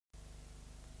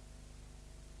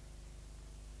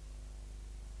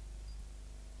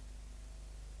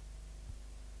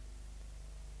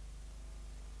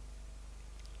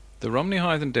The Romney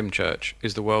Hythe and Dymchurch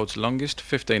is the world's longest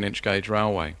 15-inch gauge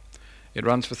railway. It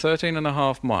runs for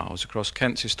 13.5 miles across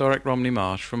Kent's historic Romney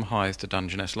Marsh from Hythe to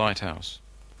Dungeness Lighthouse.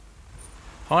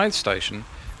 Hythe station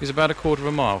is about a quarter of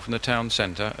a mile from the town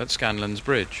centre at Scanlan's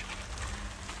Bridge.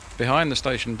 Behind the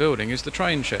station building is the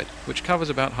train shed, which covers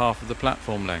about half of the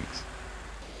platform length.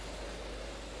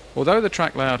 Although the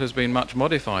track layout has been much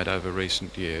modified over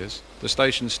recent years, the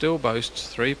station still boasts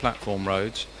 3 platform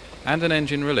roads and an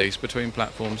engine release between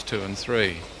platforms 2 and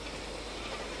 3.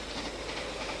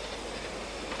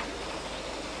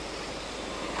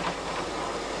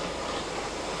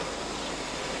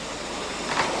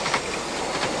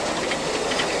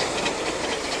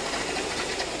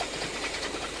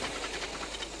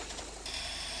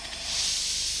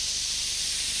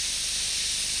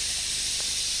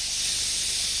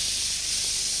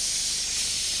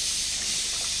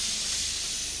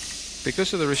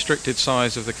 Because of the restricted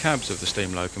size of the cabs of the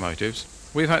steam locomotives,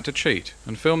 we've had to cheat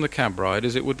and film the cab ride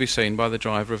as it would be seen by the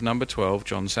driver of number 12,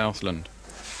 John Southland.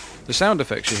 The sound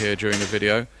effects you hear during the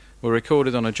video were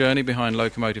recorded on a journey behind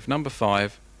locomotive number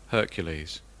 5,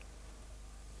 Hercules.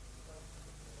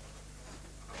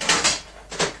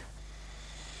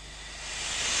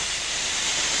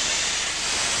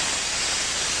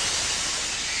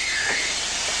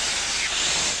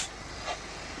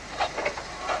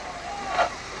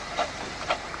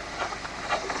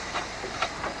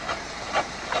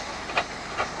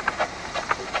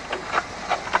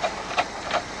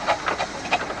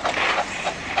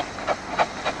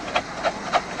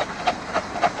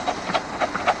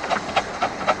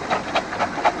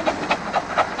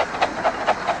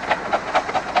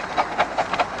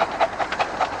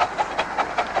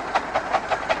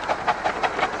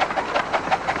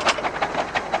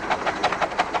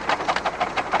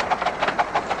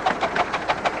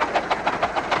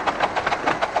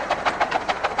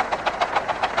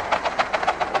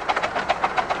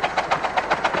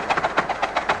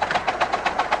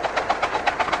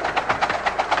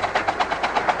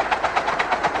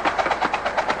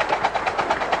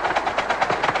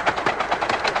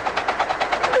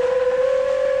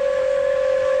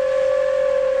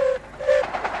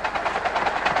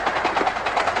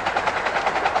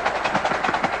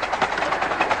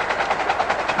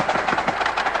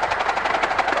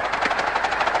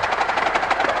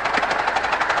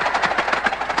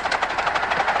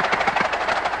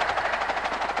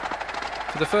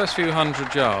 For the first few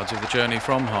hundred yards of the journey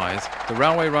from Hythe, the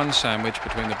railway runs sandwiched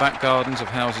between the back gardens of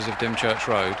houses of Dymchurch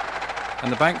Road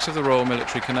and the banks of the Royal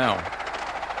Military Canal.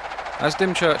 As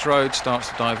Dymchurch Road starts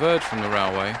to diverge from the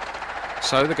railway,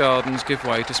 so the gardens give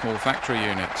way to small factory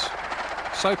units.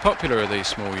 So popular are these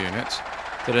small units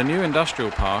that a new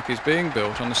industrial park is being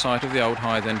built on the site of the old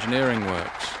Hythe engineering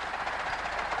works.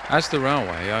 As the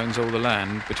railway owns all the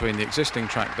land between the existing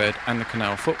trackbed and the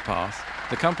canal footpath,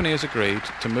 the company has agreed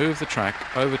to move the track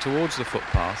over towards the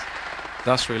footpath,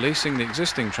 thus releasing the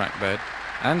existing trackbed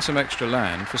and some extra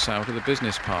land for sale to the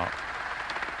business park.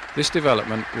 This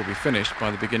development will be finished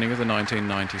by the beginning of the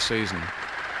 1990 season.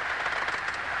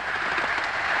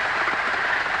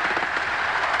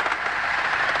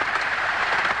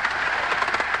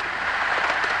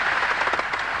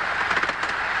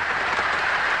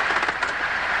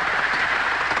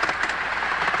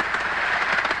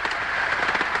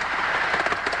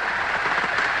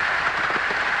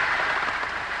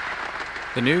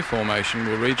 The new formation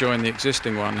will rejoin the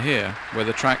existing one here, where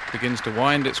the track begins to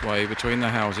wind its way between the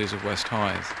houses of West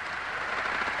Hythe.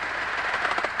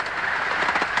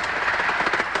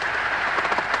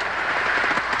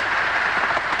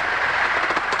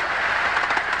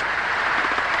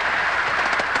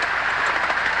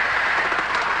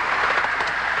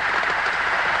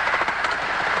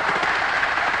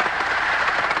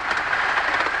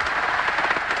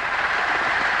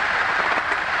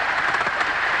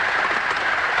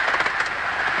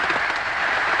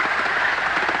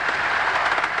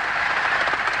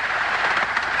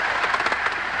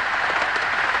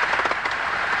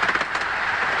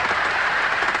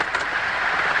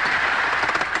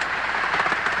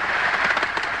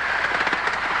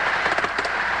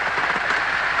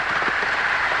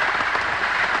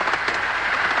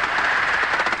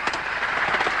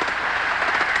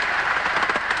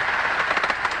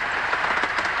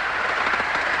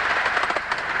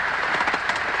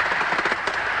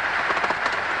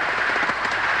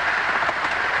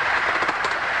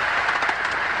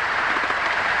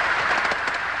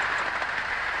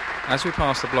 As we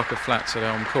pass the block of flats at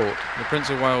Elm Court, the Prince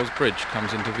of Wales Bridge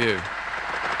comes into view.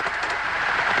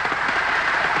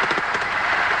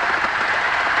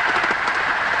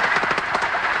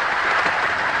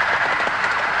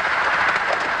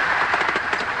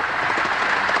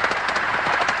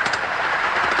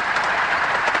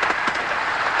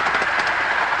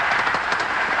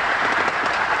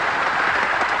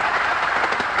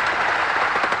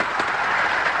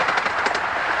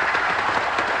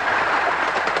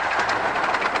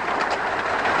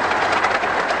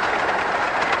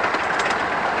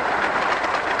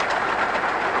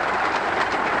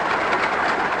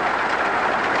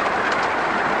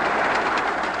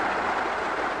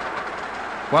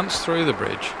 Once through the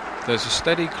bridge, there's a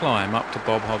steady climb up to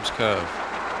Bob Hobbs Curve.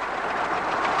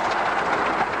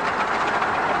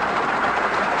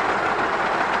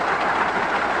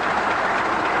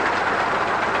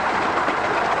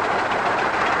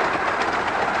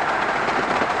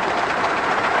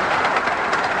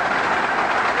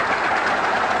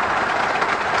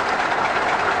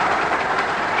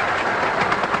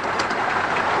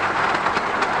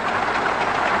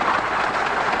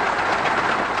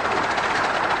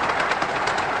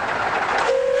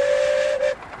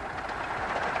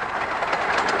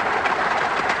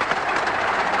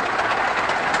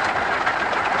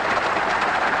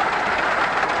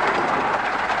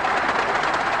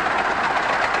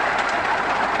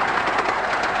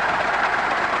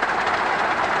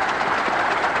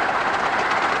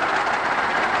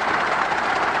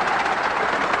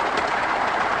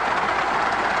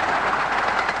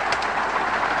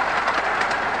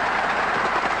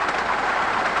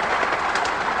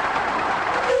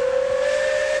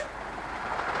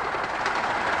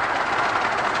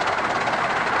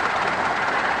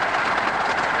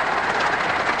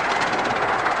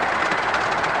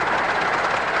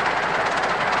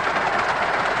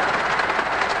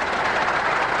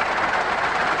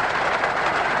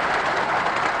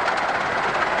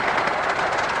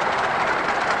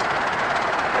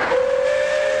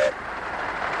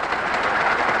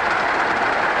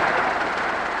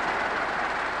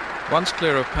 Once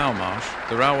clear of Palmarsh,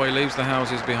 the railway leaves the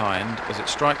houses behind as it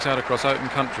strikes out across open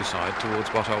countryside towards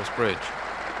Botolph's Bridge.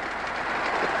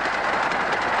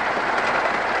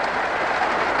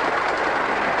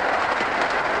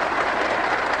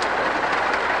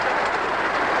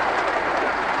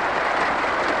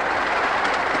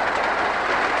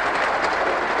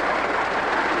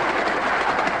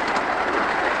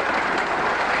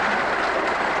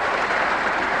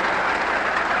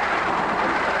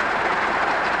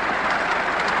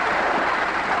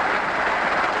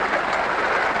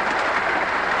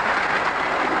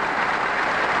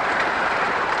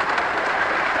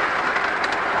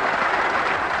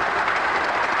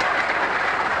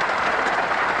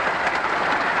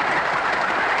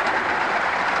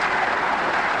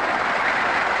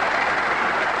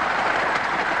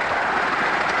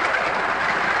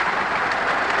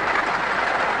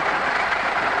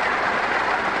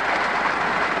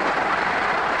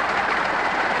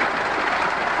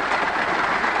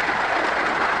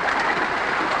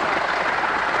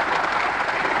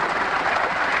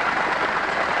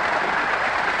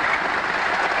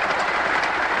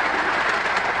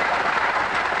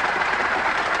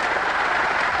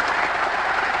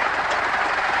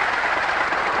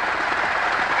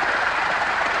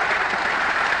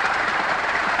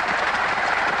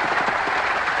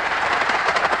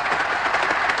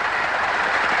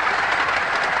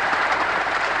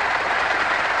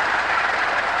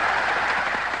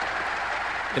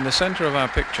 In the centre of our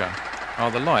picture are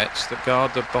the lights that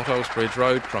guard the Botolph's Bridge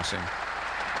road crossing.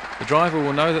 The driver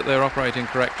will know that they're operating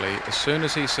correctly as soon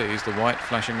as he sees the white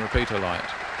flashing repeater light.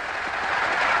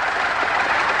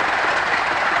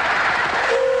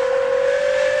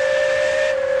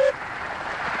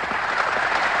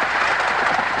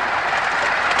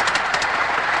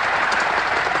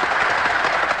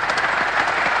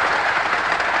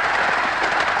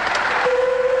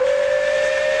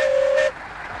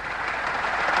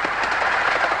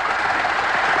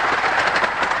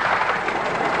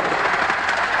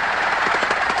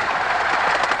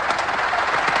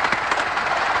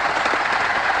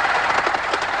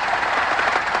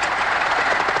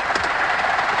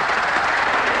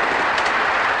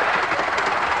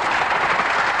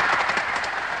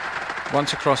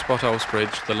 Once across Botolph's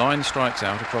Bridge, the line strikes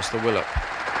out across the Willop.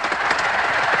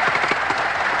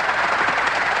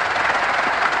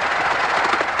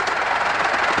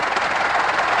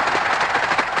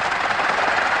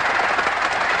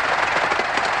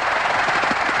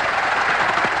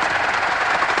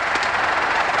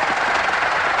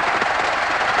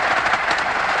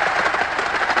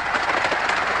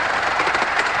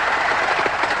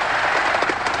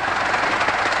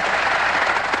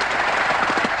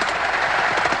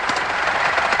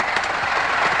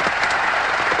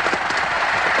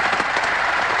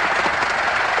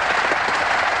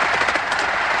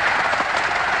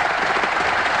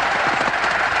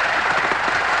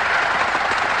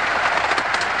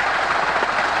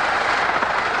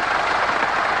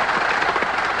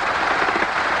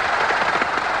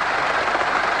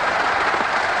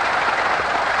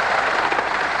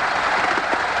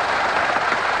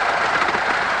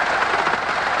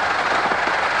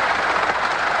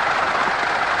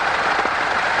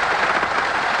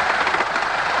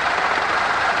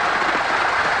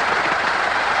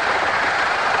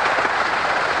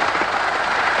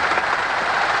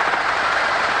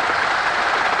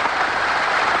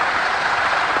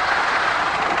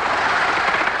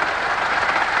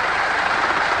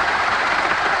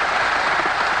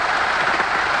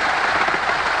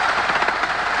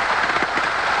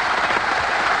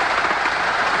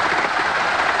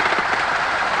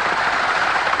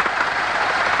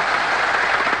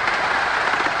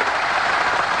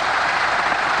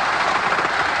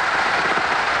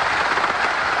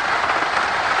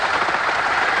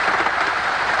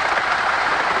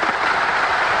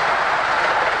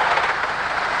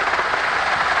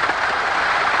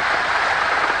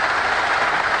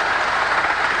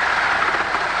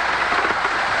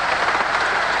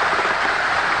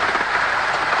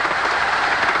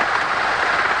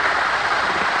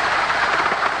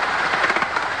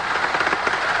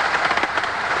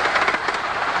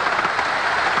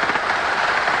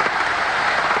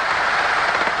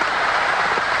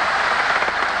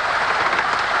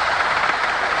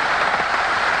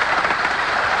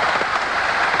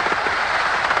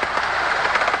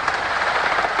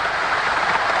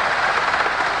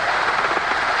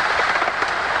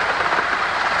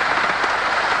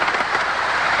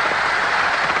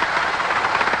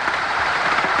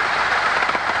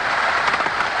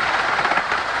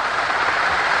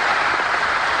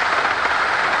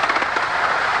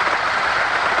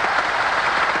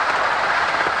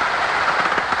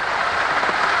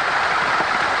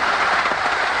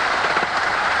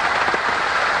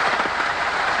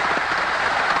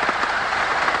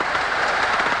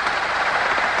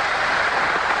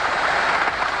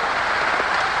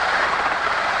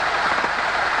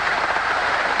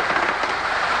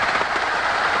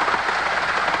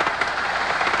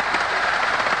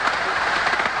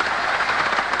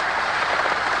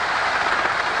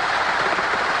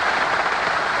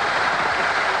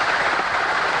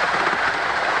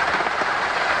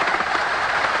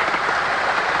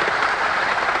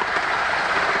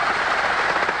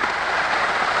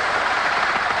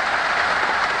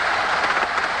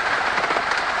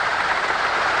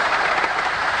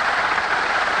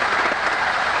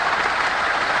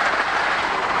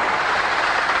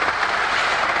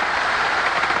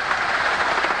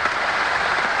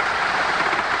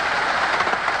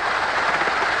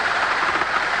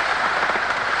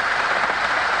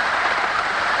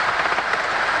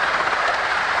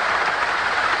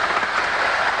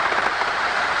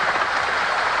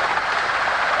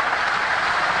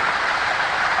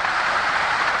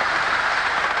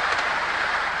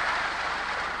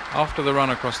 After the run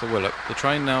across the Willock, the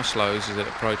train now slows as it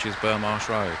approaches Burmarsh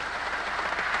Road.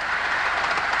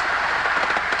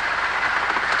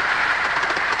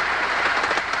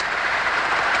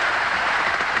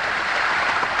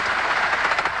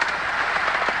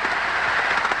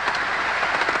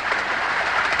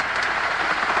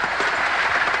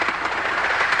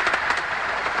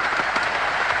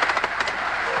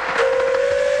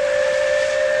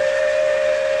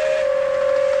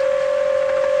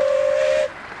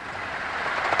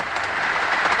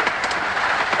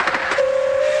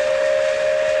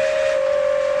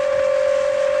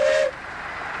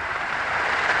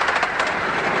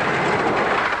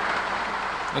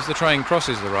 As the train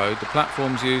crosses the road, the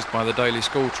platforms used by the daily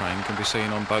school train can be seen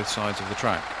on both sides of the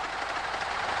track.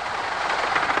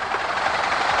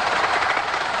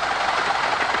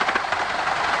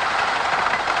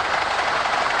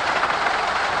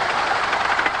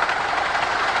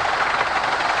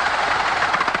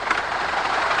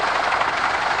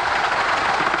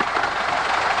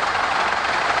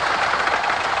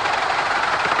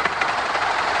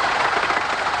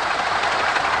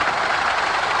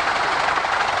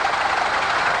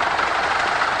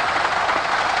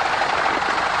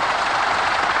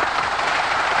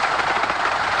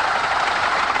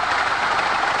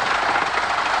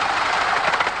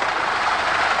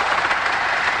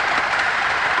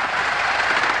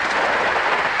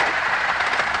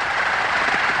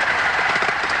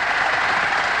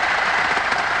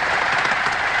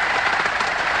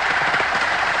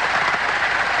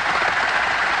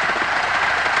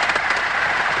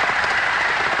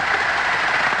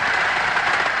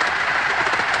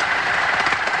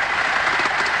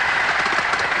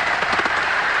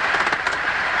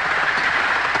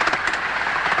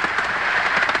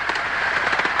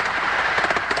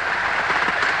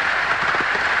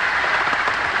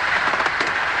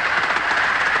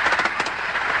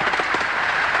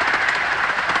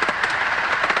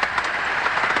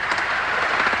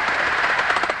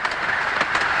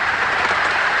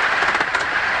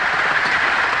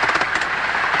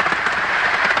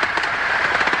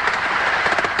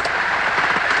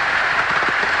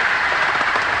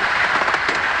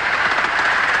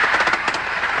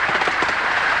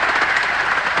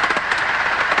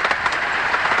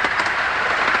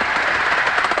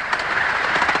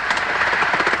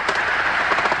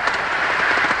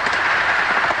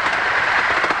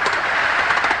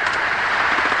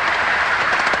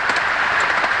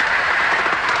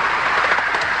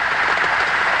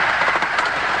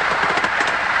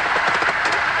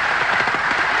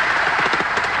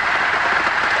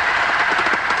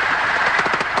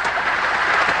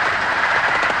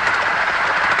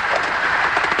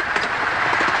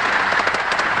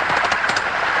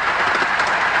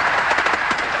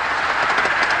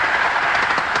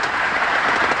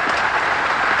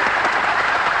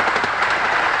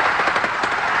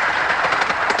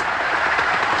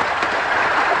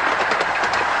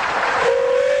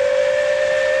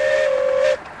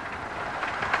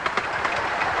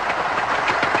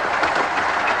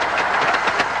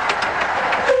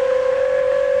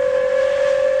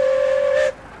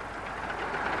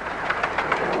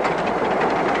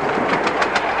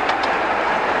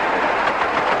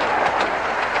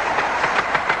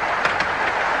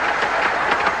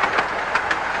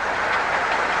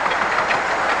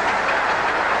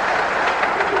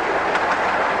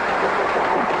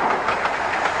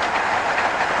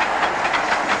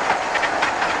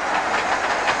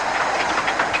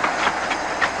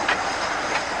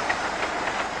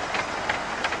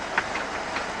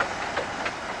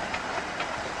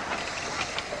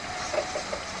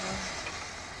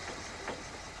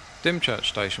 Dymchurch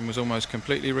station was almost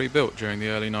completely rebuilt during the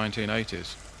early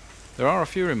 1980s. There are a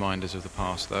few reminders of the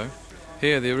past though.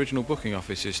 Here the original booking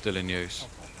office is still in use.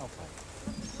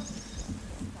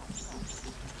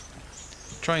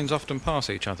 Trains often pass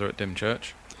each other at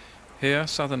Dymchurch. Here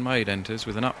Southern Maid enters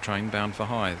with an up train bound for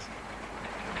Hythe.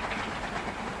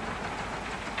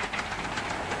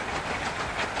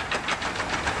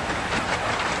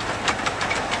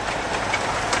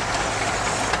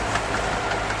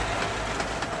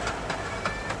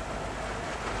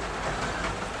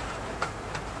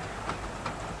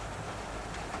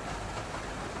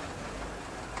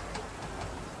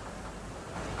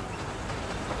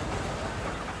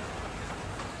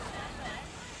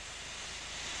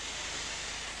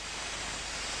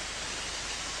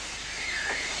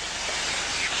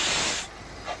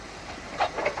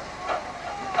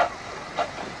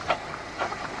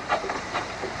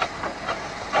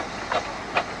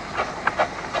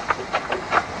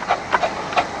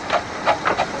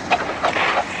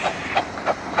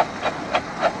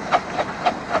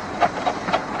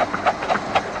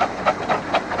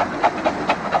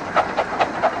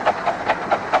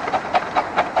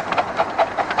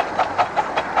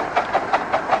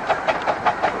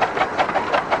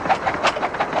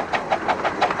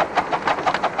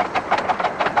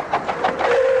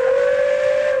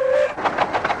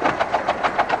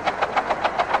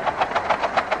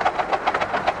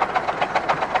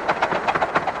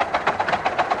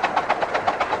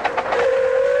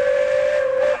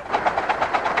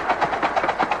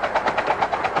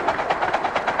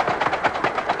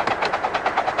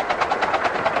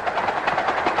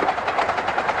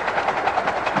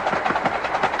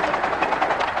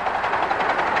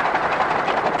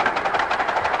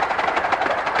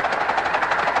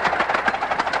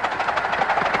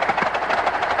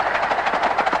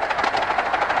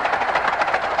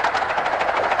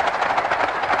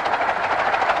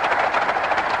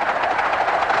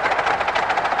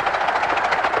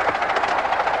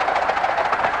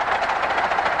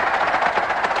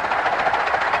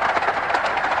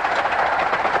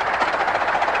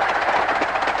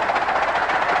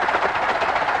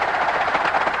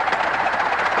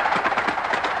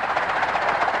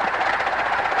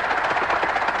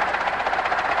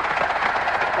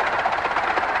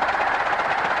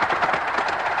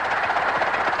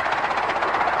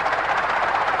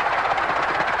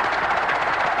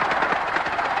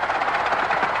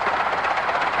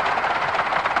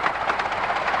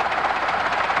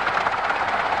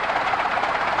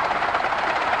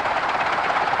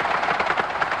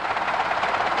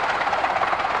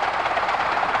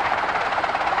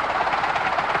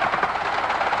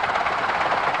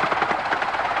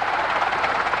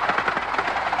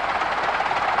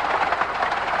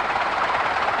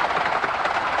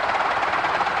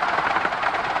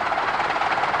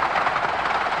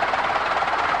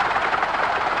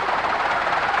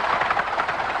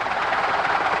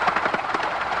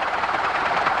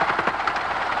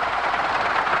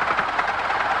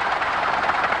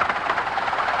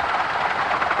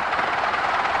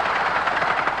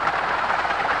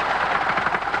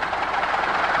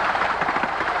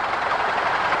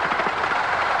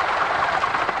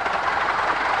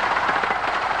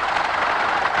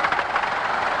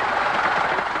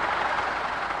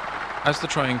 As the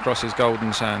train crosses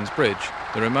Golden Sands Bridge,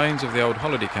 the remains of the old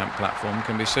holiday camp platform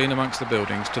can be seen amongst the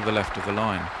buildings to the left of the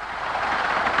line.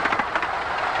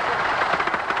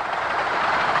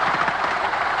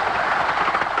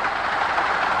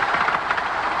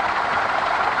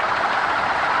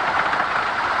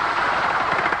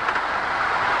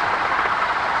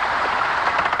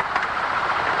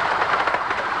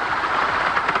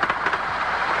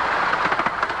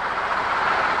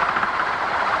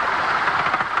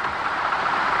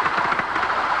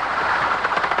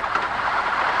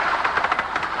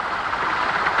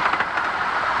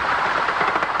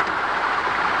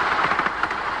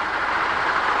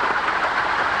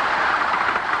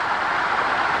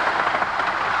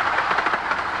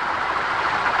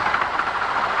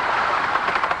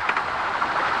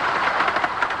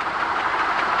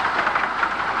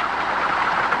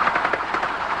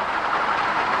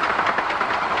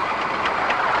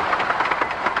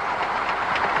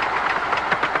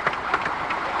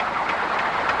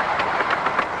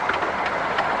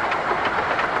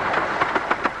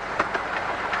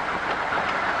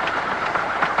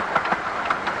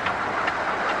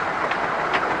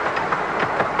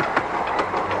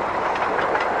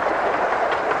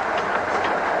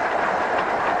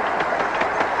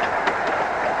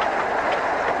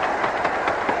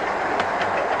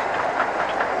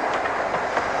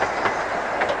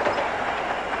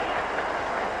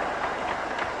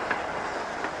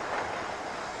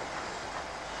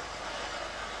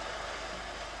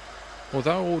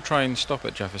 Although all trains stop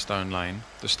at Jefferstone Lane,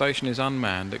 the station is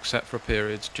unmanned except for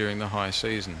periods during the high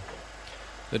season.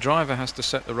 The driver has to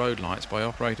set the road lights by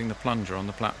operating the plunger on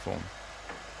the platform.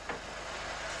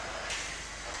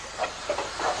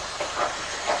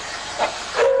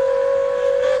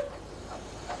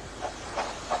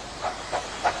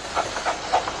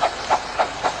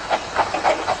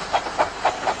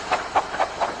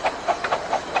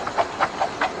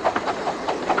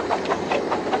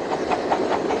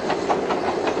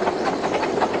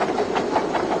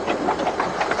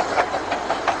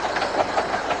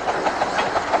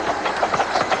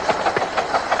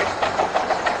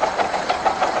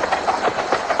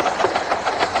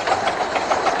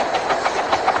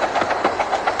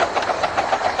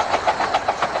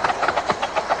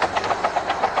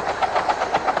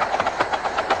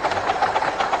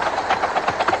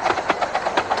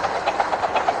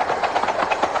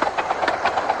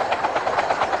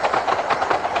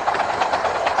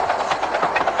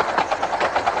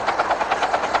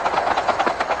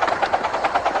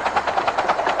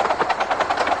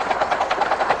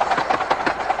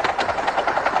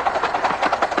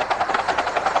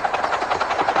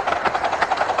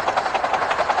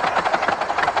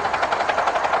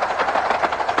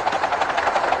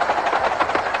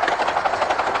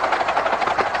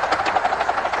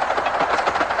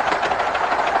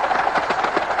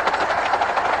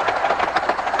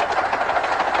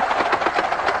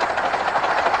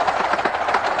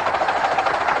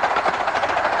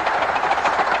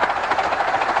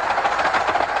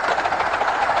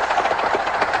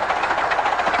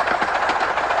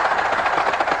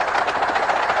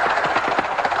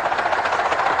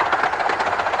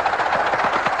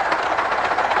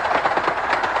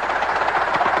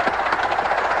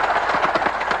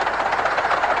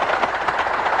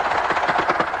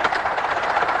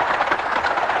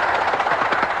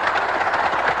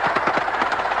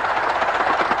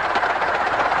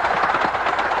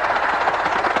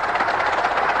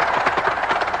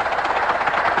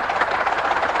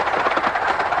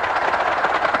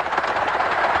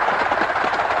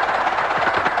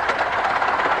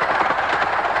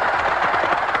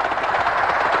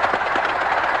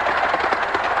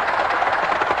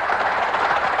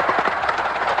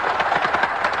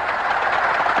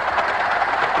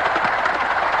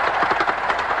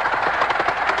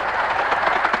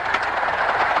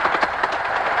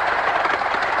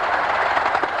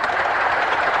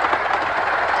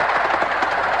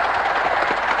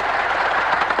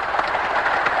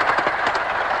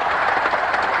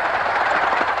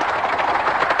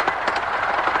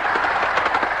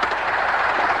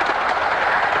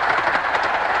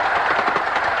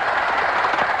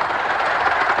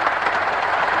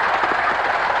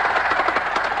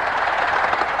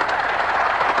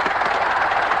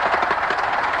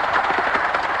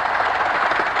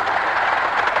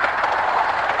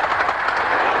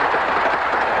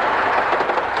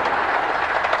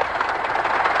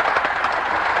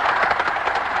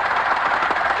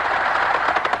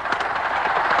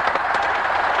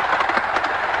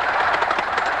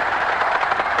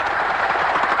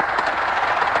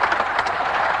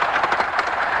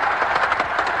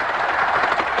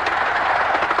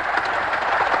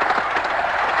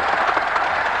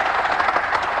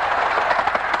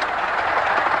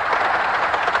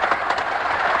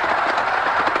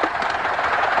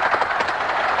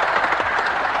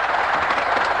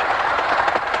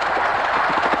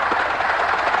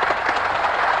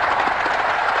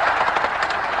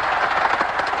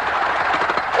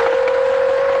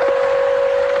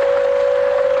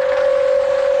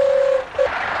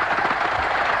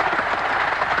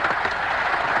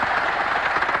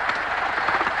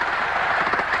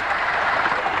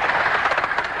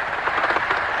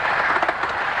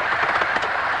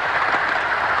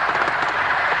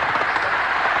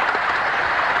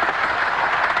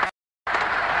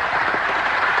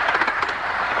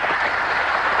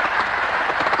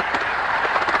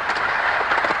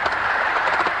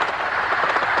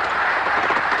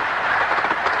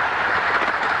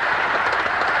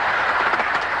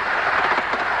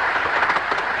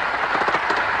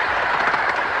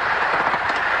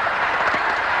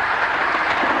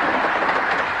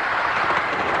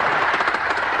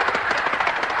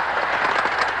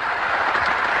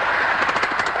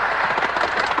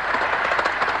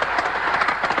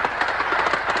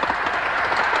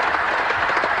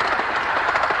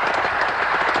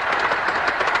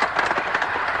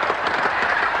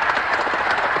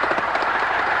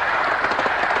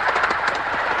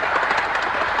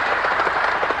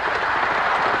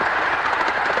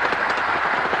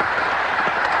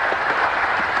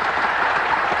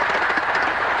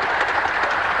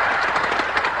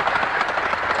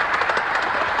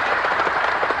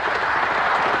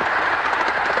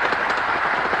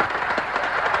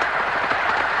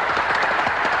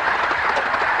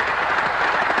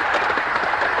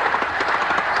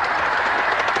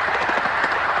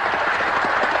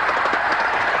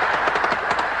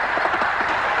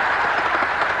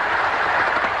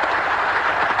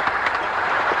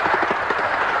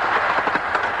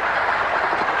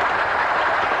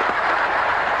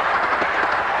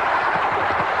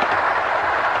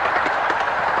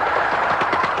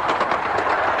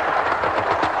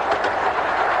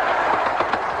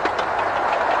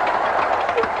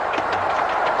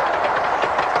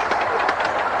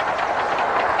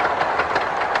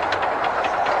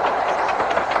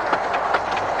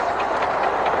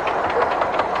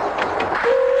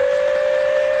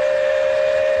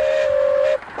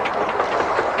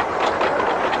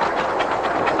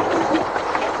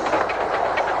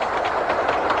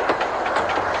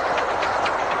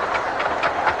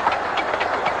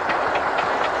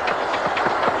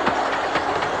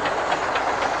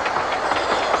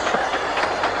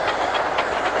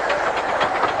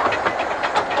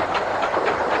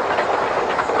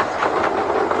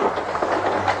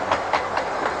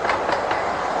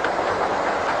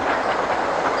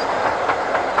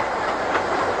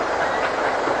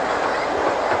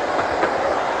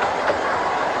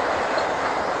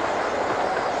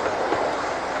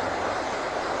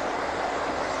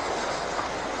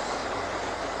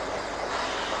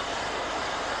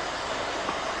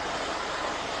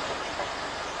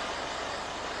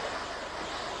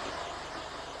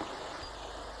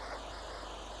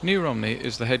 New Romney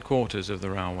is the headquarters of the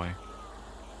railway.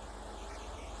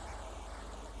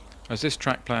 As this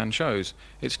track plan shows,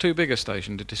 it's too big a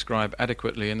station to describe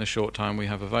adequately in the short time we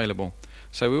have available,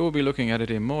 so we will be looking at it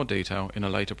in more detail in a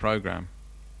later programme.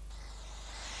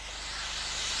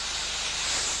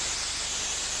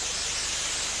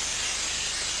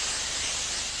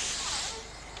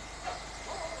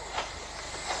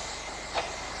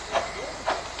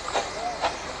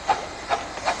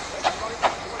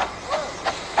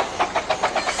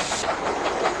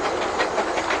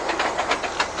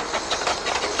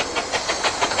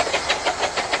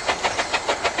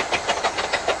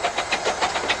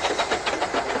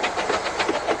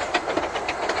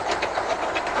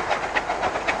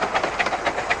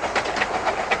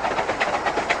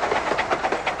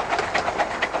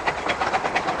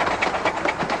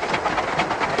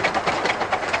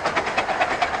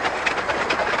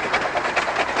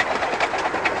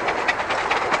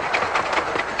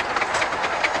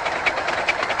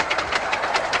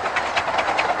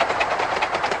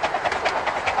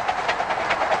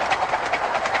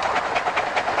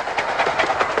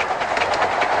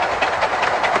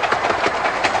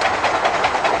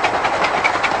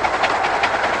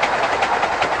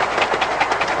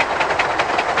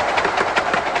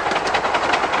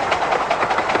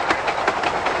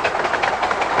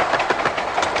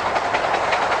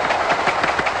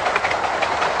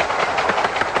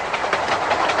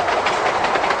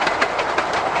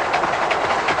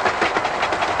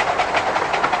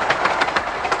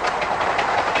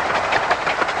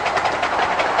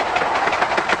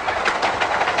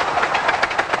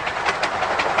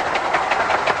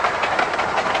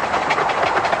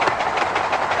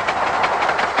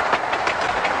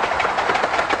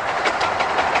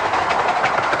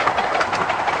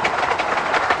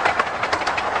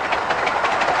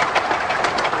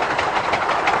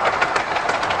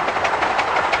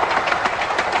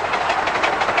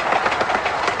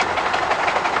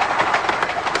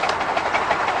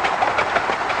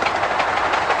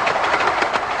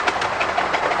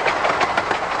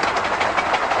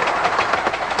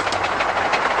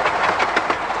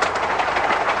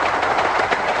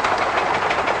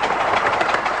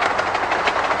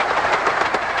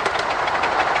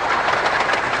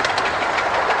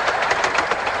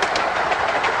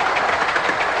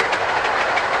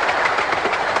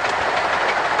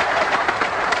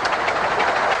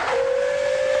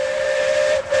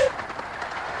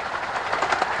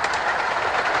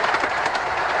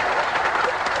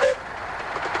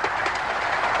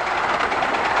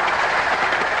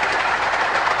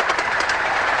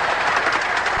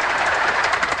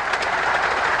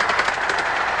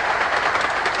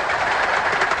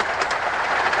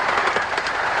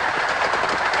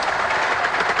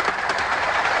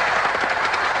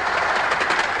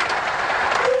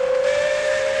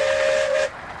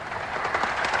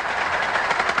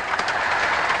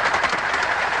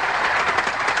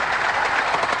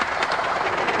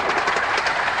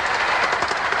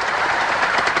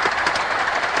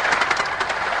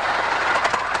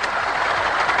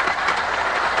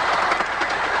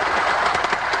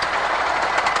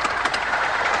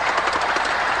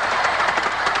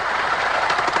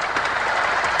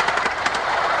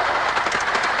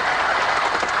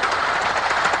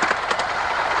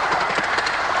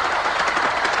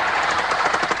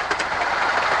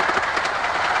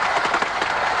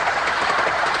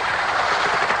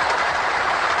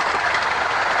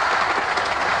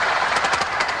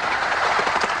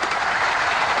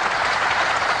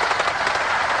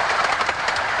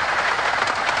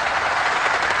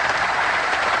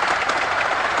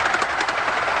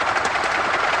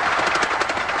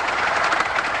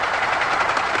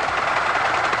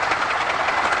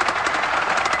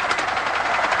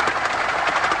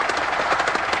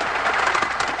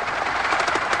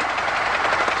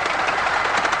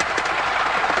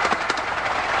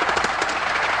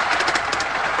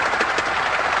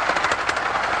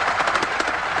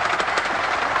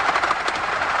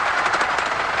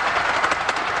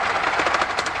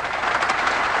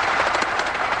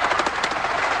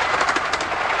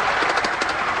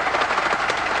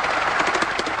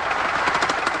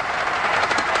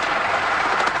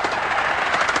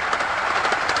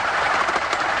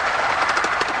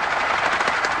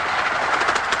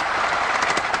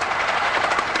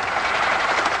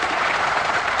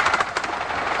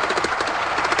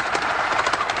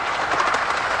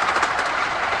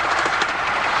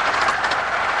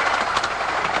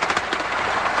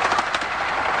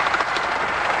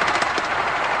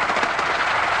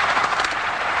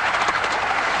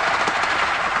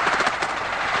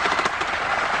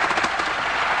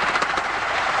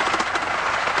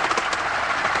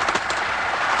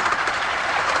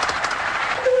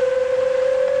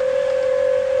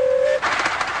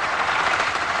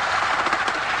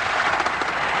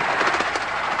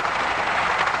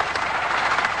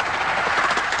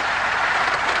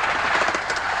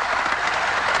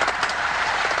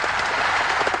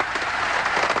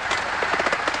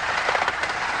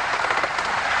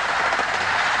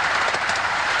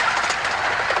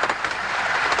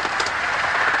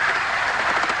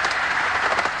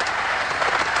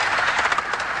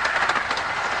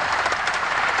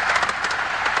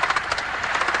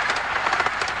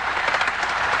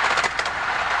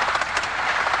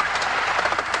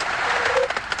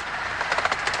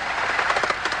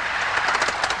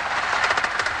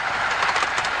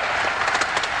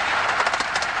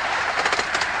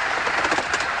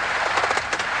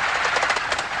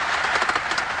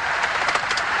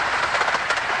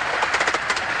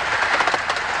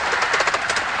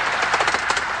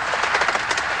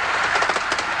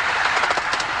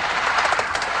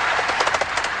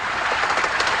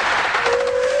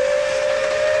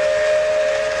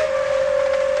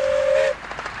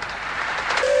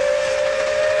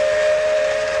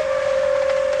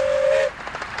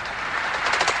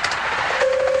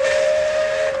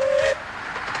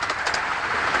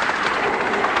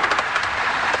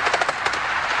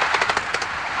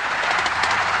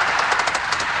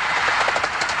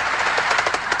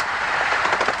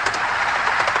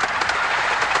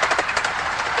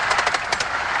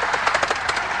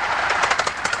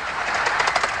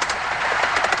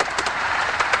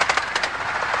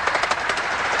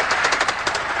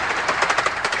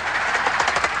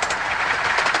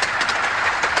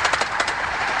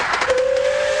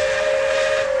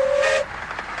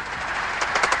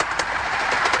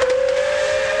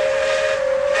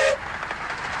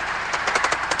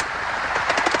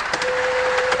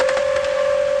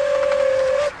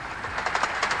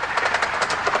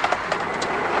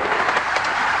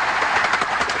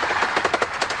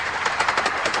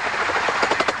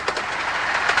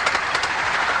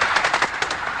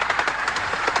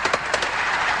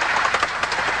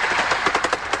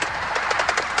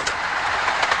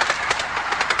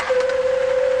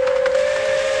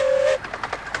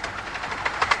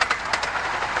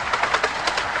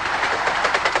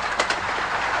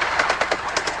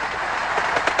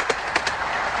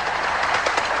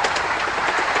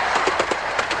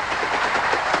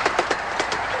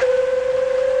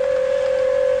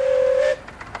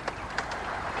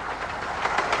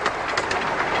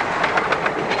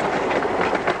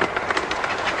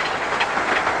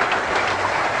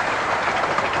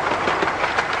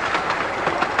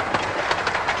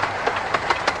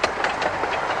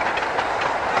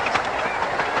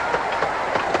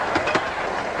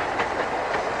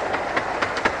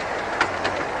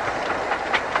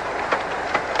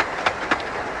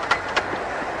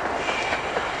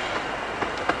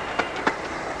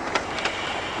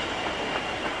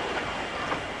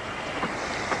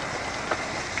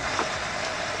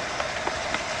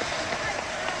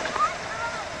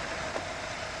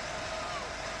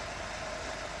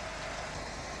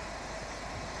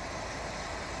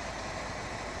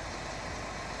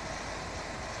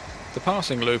 The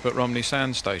passing loop at Romney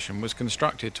Sand Station was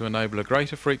constructed to enable a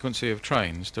greater frequency of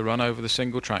trains to run over the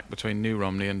single track between New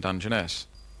Romney and Dungeness.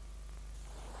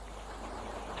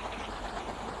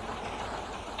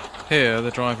 Here,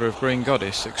 the driver of Green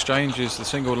Goddess exchanges the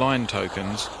single line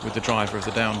tokens with the driver of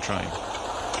the down train.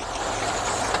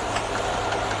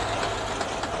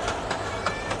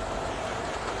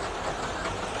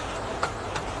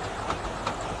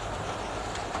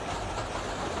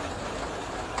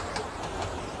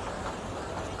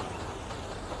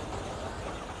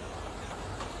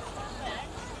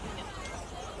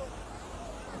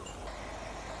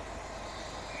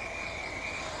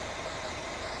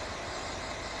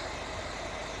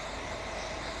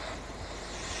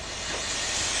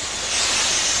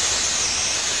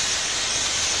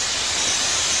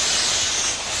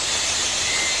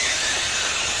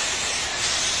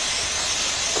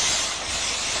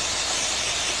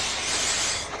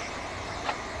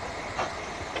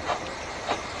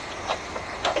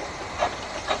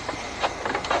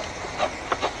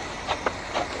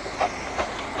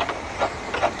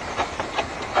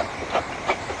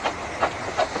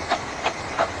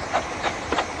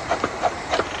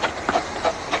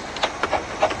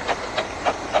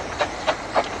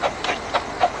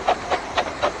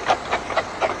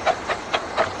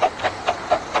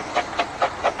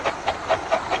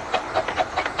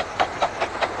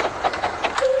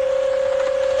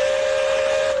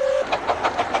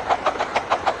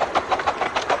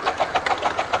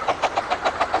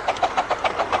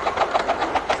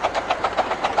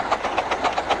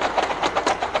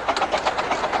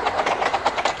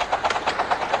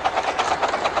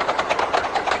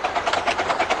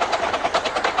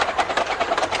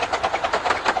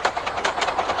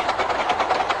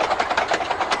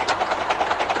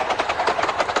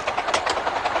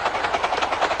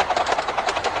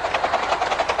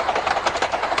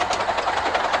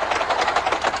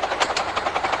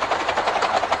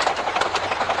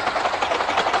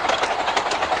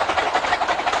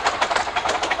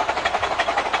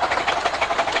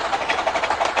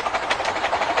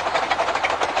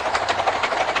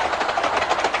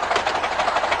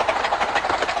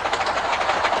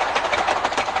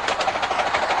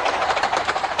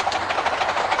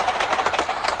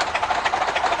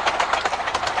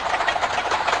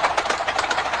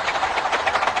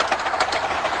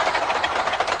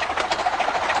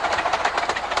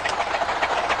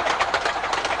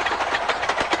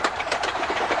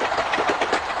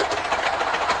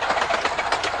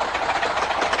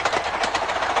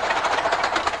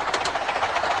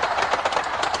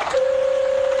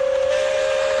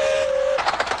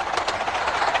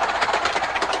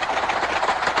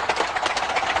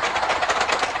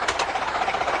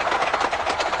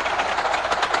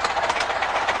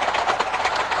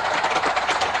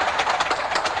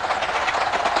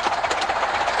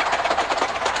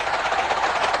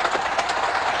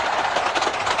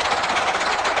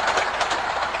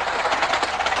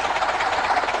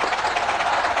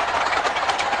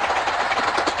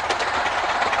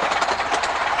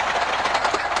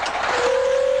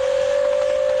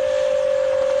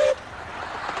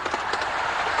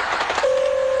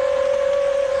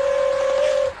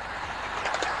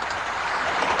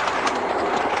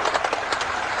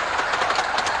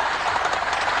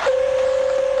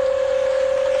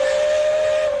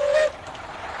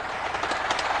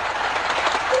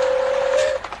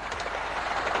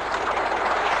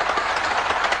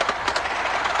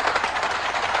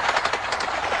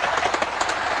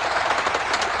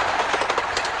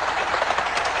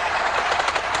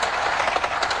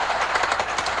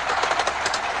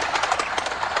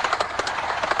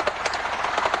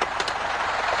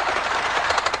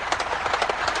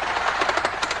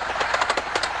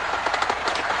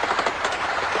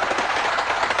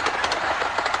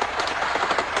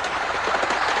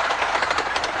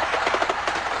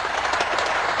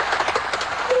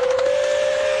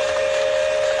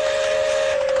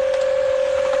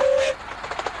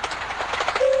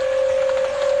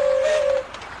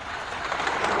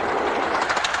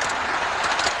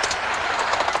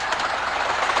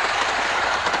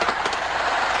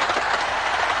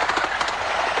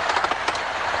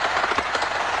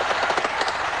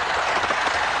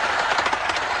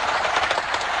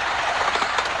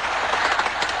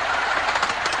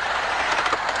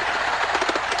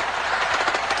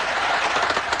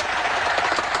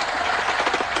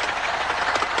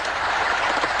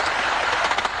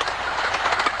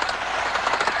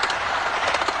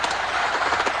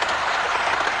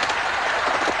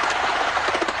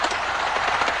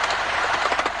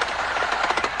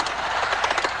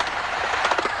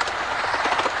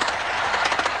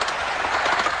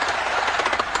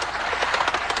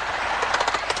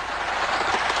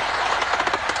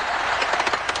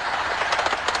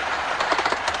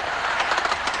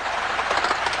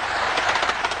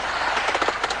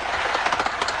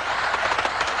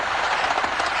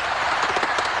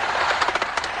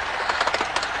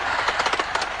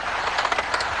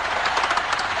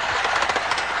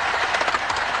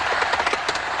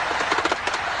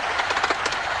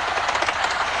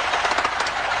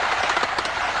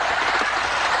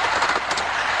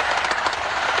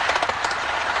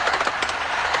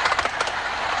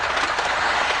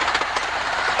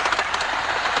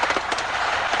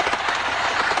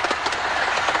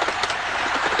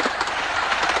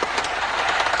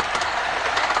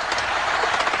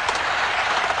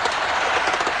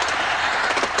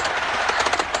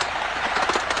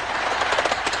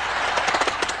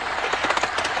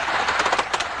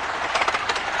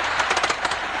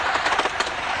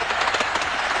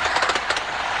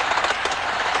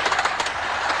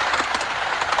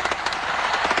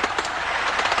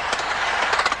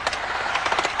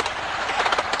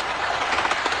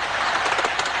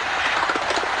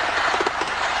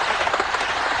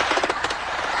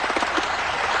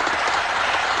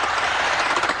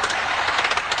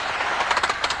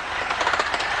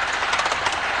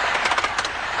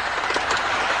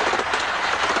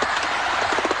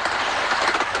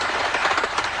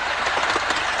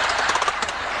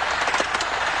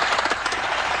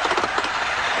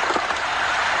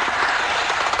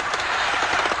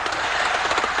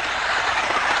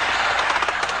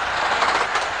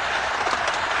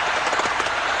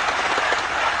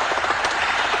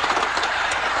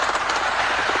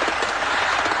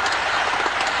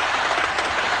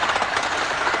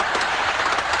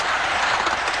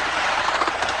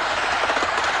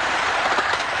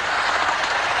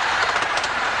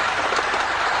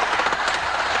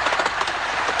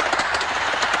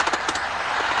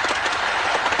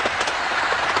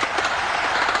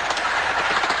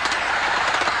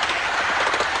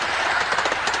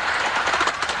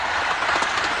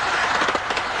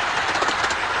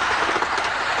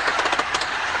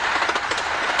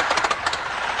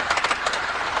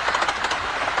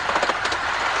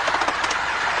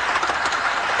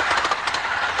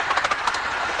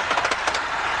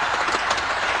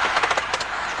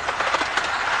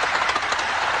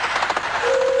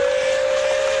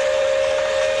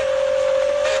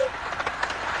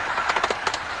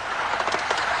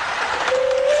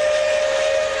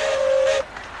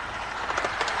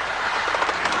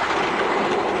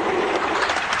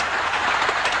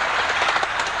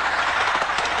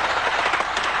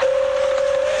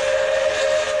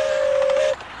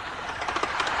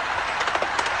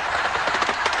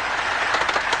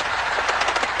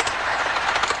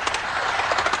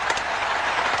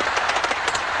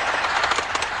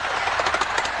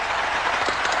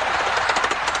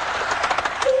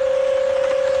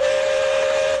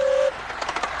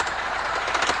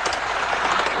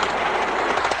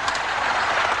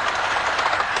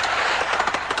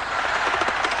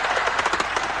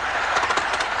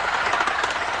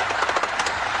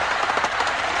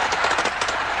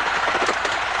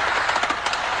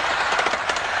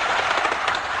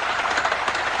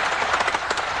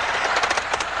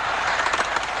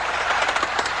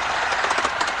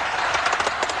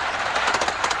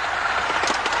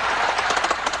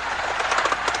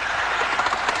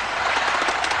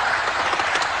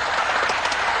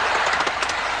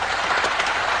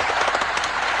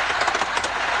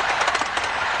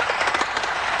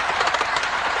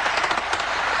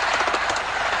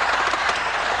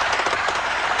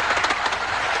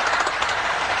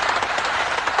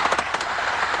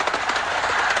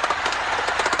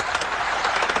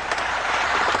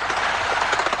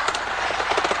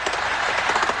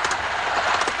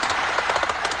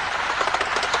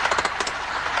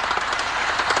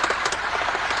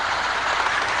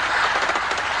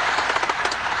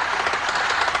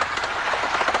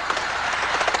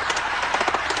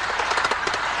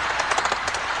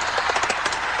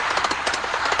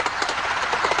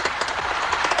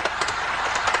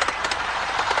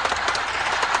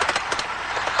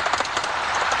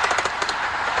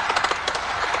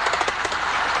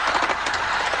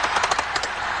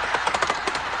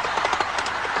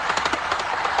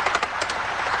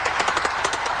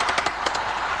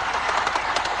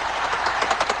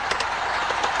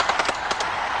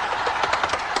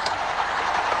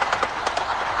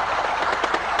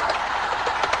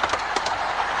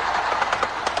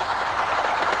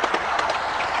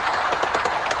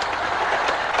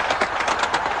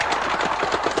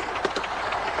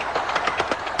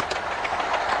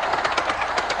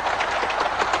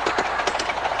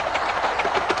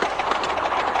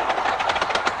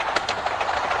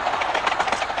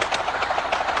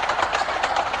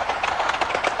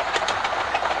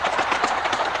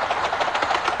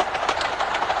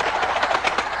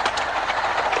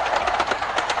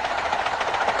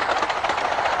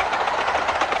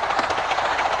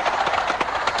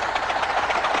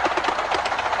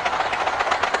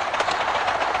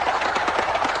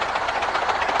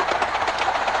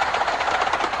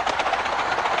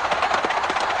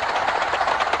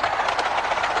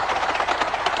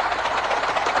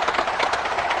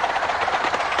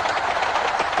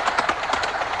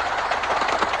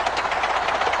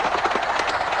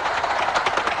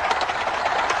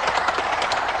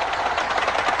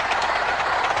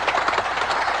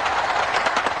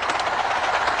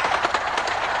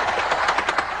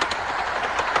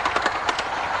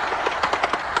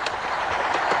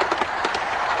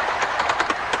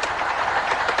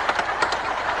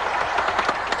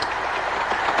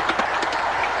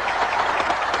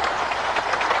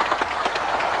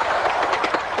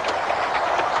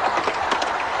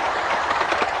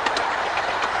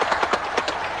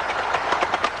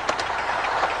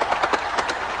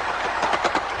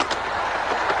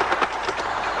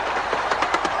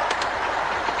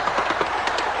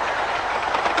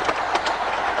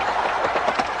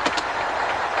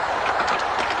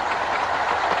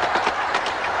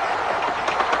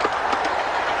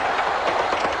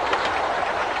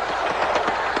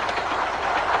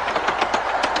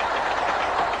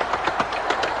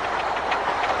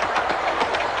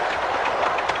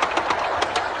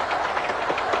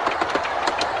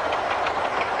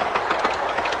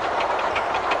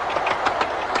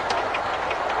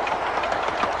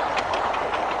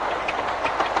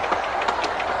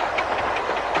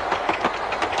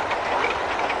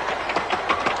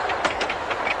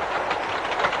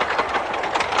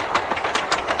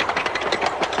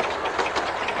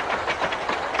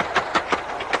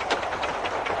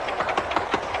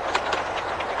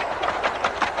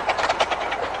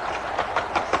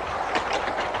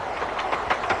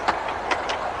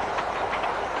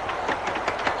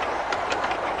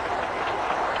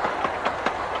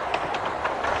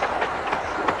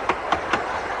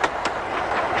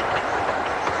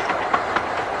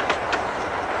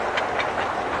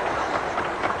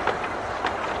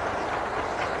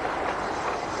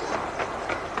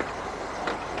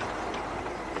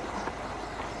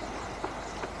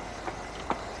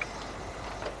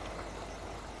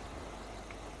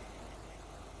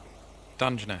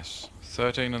 Dungeness,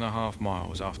 13.5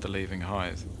 miles after leaving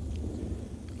Hythe.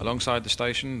 Alongside the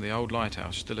station, the old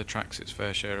lighthouse still attracts its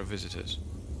fair share of visitors.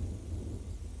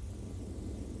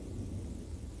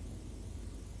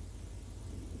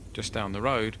 Just down the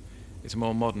road, its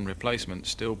more modern replacement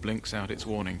still blinks out its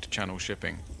warning to channel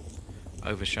shipping.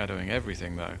 Overshadowing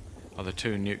everything, though, are the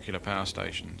 2 nuclear power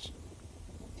stations.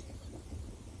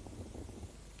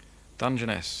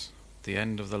 Dungeness, the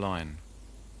end of the line.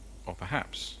 Or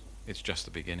perhaps it's just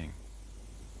the beginning.